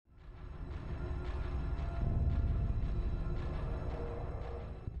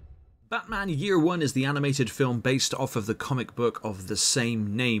Batman Year One is the animated film based off of the comic book of the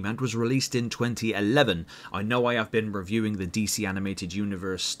same name and was released in 2011. I know I have been reviewing the DC Animated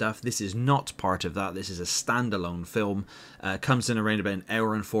Universe stuff. This is not part of that. This is a standalone film. Comes in around about an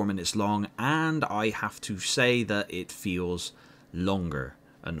hour and 4 minutes long, and I have to say that it feels longer.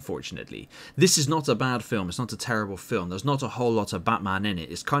 Unfortunately, this is not a bad film. It's not a terrible film. There's not a whole lot of Batman in it.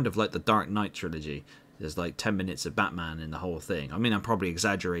 It's kind of like the Dark Knight trilogy. There's like 10 minutes of Batman in the whole thing. I mean, I'm probably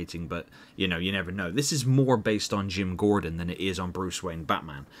exaggerating, but, you know, you never know. This is more based on Jim Gordon than it is on Bruce Wayne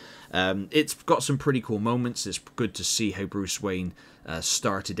Batman. It's got some pretty cool moments. It's good to see how Bruce Wayne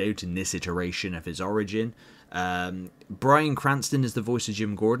started out in this iteration of his origin. Bryan Cranston is the voice of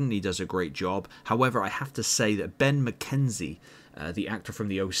Jim Gordon. He does a great job. However, I have to say that Ben McKenzie, the actor from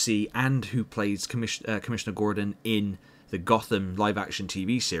the OC and who plays Commissioner Gordon in the Gotham live-action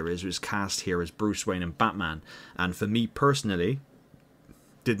TV series, was cast here as Bruce Wayne and Batman, and for me personally,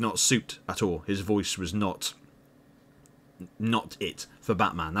 did not suit at all. His voice was not it for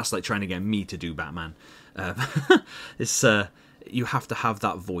Batman. That's like trying to get me to do Batman. It's you have to have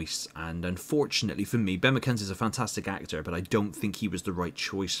that voice, and unfortunately for me, Ben McKenzie is a fantastic actor, but I don't think he was the right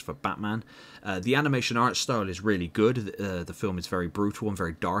choice for Batman. The animation art style is really good. The film is very brutal and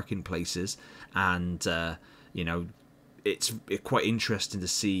very dark in places, and you know, it's quite interesting to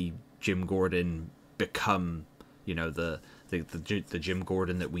see Jim Gordon become, you know, the Jim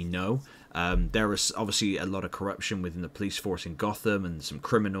Gordon that we know. There is obviously a lot of corruption within the police force in Gotham and some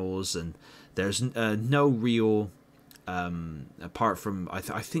criminals, and there's no real, apart from, I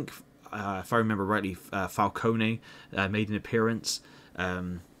think, if I remember rightly, Falcone made an appearance,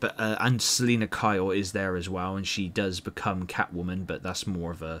 but and Selina Kyle is there as well, and she does become Catwoman, but that's more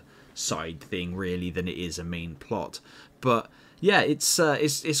of a side thing really than it is a main plot. But yeah, it's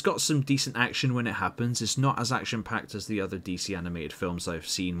got some decent action when it happens. It's not as action-packed as the other DC animated films I've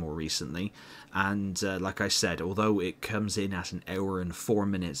seen more recently. And like I said, although it comes in at an hour and 4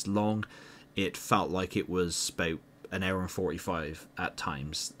 minutes long, it felt like it was about an hour and 45 at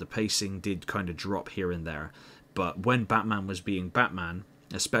times. The pacing did kind of drop here and there. But when Batman was being Batman,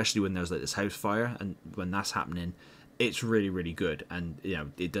 especially when there's like this house fire and when that's happening, it's really, really good, and you know,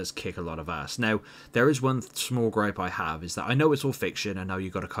 it does kick a lot of ass. Now, there is one small gripe I have, is that I know it's all fiction, I know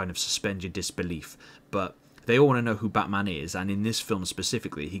you've got to kind of suspend your disbelief, but they all want to know who Batman is, and in this film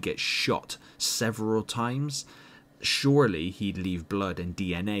specifically, he gets shot several times. Surely he'd leave blood and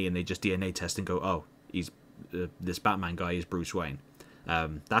DNA, and they just DNA test and go, oh, he's this Batman guy is Bruce Wayne.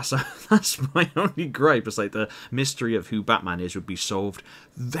 That's my only gripe. It's like the mystery of who Batman is would be solved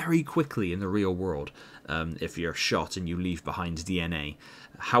very quickly in the real world if you're shot and you leave behind DNA.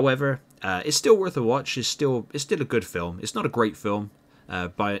 However, it's still worth a watch. It's still a good film. It's not a great film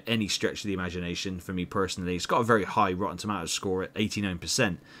by any stretch of the imagination for me personally. It's got a very high Rotten Tomatoes score at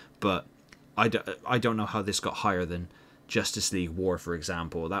 89%, but I don't know how this got higher than Justice League War, for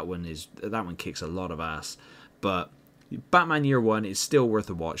example. That one kicks a lot of ass, but Batman Year One is still worth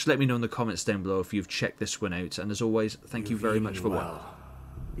a watch. Let me know in the comments down below if you've checked this one out, and as always, thank you very much for watching.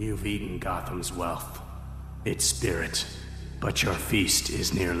 You've eaten Gotham's wealth, its spirit, but your feast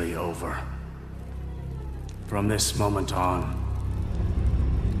is nearly over. From this moment on,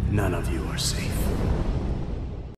 none of you are safe.